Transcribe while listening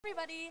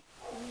everybody,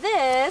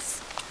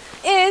 this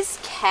is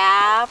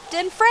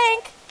Captain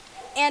Frank,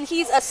 and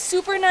he's a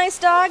super nice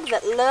dog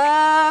that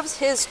loves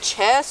his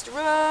chest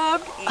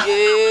rubbed.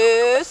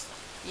 Yes,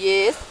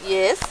 yes,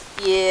 yes,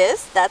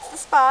 yes, that's the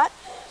spot.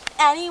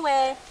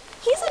 Anyway,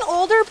 he's an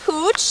older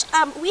pooch.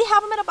 We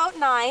have him at about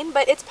 9,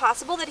 but it's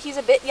possible that he's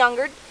a bit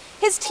younger.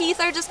 His teeth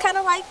are just kind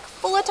of like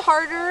full of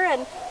tartar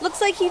and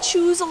looks like he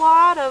chews a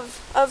lot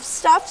of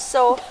stuff.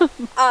 So,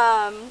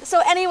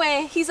 so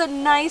anyway, he's a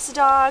nice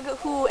dog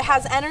who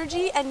has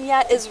energy and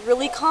yet is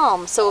really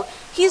calm. So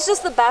he's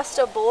just the best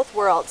of both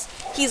worlds.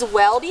 He's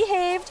well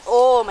behaved.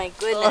 Oh my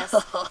goodness,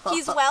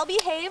 he's well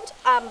behaved.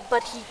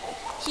 But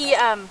he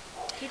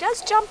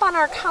does jump on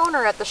our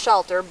counter at the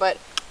shelter, but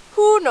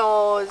who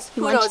knows?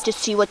 He wants to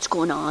see what's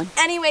going on.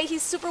 Anyway,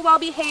 he's super well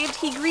behaved.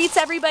 He greets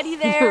everybody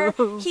there.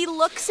 He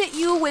looks at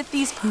you with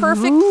these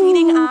perfect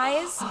pleading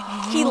eyes.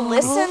 He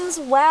listens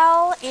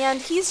well,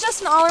 and he's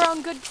just an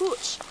all-around good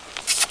pooch.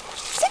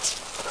 Sit.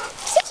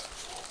 Sit.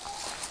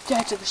 Do I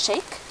have to give a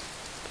shake?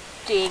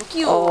 Thank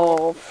you.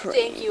 Oh, Frank.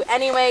 Thank you.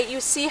 Anyway, you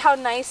see how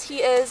nice he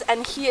is,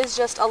 and he is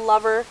just a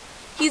lover.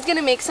 He's going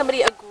to make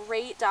somebody a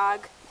great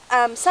dog.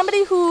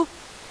 Somebody who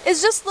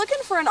is just looking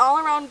for an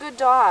all-around good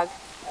dog.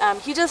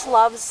 He just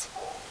loves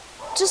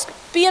just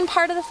being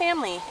part of the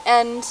family,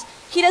 and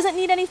he doesn't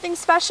need anything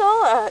special,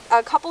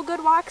 a couple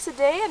good walks a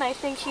day, and I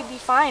think he'd be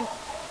fine.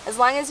 As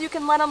long as you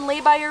can let him lay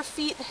by your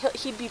feet,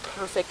 he'd be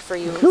perfect for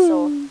you.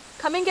 So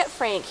come and get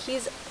Frank.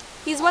 He's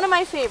one of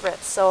my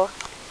favorites, so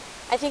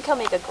I think he'll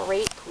make a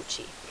great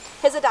poochie.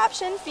 His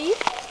adoption fee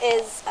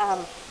is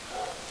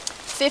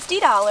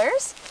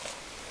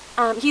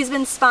 $50. He's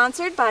been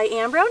sponsored by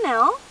Ambro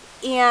now,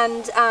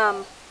 and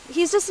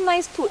he's just a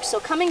nice pooch,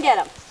 so come and get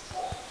him.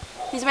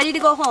 He's ready to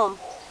go home.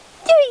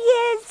 There he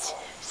is.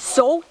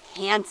 So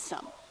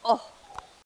handsome.